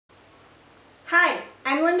Hi,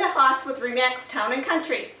 I'm Linda Haas with RE/MAX Town &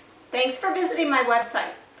 Country. Thanks for visiting my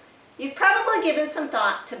website. You've probably given some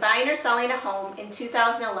thought to buying or selling a home in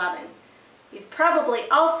 2011. You've probably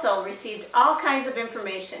also received all kinds of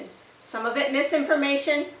information, some of it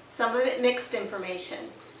misinformation, some of it mixed information.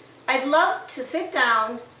 I'd love to sit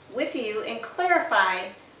down with you and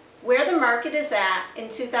clarify where the market is at in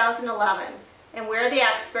 2011 and where the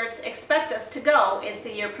experts expect us to go as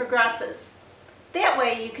the year progresses. That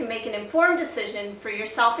way you can make an informed decision for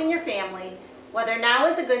yourself and your family whether now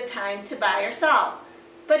is a good time to buy or sell.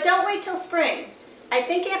 But don't wait till spring. I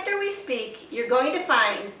think after we speak, you're going to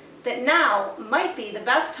find that now might be the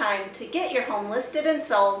best time to get your home listed and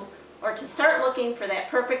sold or to start looking for that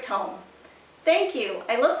perfect home. Thank you.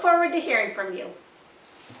 I look forward to hearing from you.